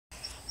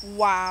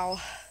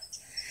Wow.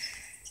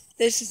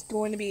 This is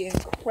going to be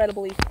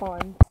incredibly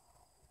fun.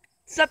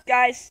 What's up,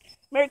 guys?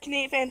 American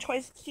Nate Fan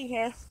 2016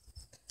 here.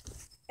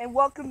 And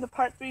welcome to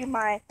part 3 of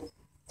my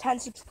 10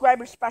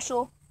 subscriber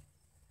special.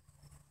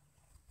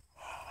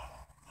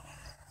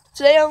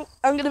 Today I'm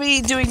going to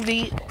be doing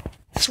the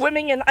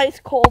swimming in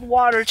ice cold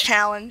water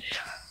challenge.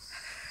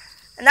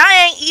 And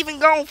I ain't even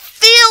going to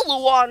feel the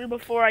water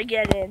before I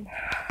get in.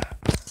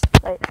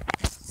 Right.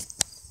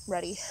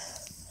 Ready.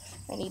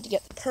 I need to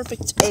get the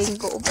perfect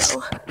angle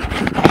though.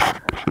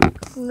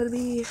 I'm going to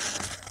be...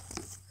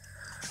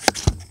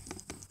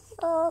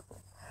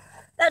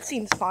 that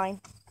seems fine.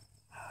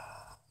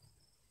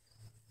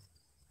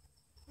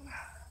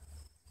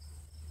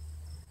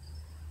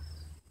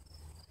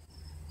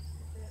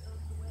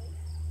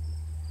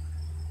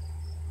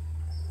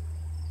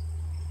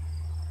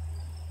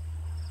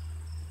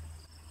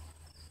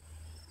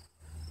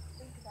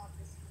 Think about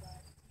this, you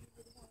guys. Do you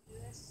really want to do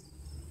this?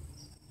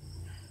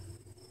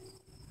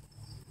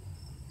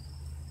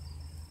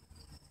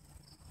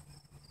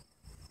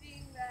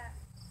 Seeing that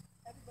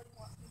everybody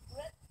wants me to do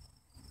it,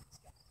 let's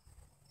go.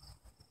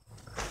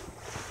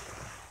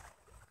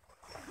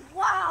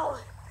 Wow!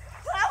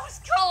 That was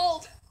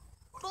cold!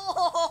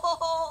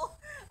 Oh,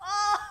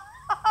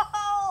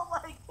 oh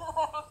my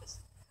gosh!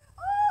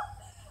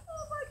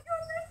 Oh my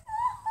goodness!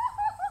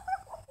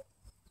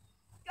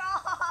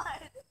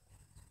 God!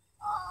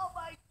 Oh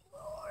my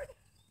Lord!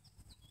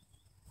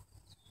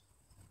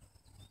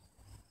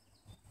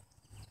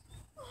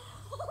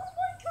 Oh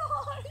my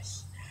gosh!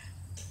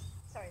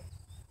 Sorry.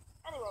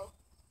 Anyway,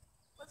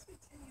 let's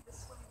continue the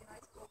swimming in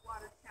ice cold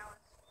water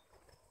challenge.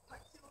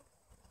 Part 2.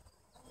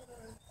 I'm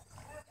gonna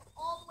swim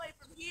all the way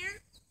from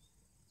here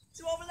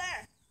to over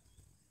there.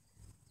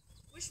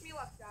 Wish me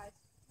luck, guys.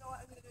 You know what?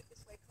 I'm gonna do it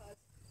this way because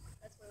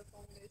that's where the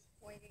phone is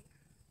pointing.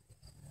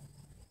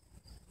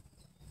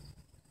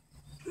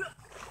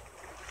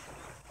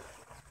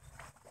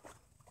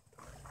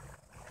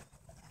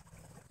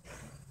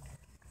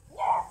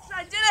 Yes,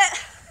 I did it!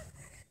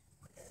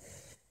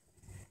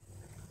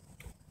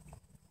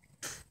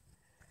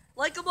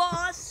 Like a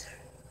boss.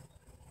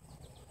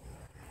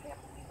 I can't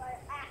believe I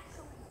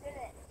actually did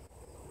it.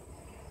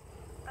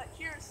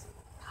 Here's...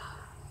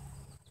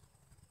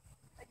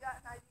 I got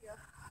an idea.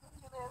 I'm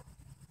gonna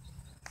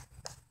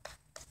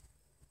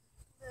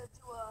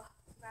do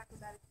an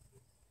acrobatic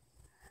feat.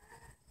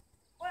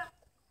 Well,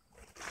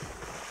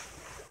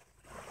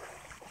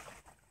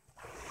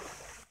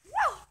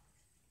 no!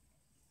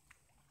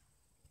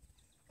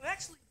 I'm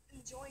actually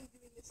enjoying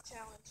doing this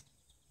challenge.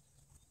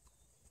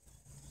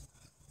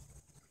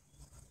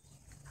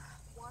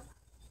 1,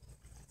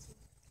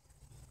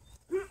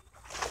 2.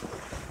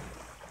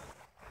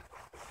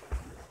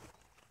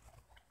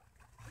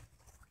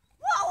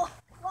 Whoa!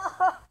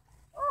 Whoa!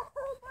 Oh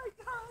my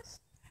gosh!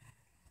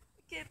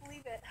 I can't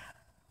believe it.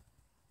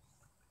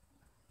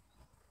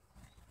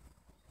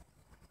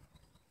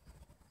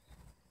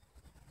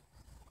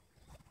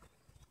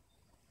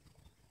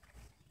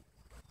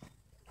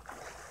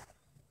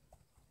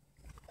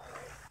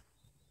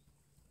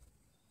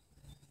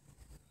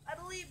 I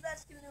believe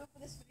that's going to do it for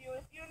this video.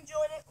 If you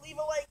enjoyed it, leave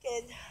a like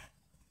and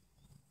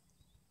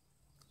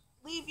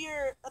leave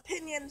your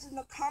opinions in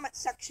the comment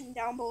section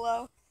down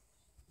below.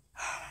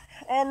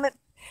 And if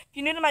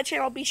you're new to my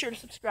channel, be sure to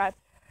subscribe.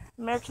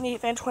 American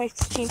Nate Fan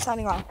 2016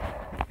 signing off.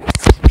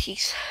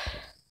 Peace.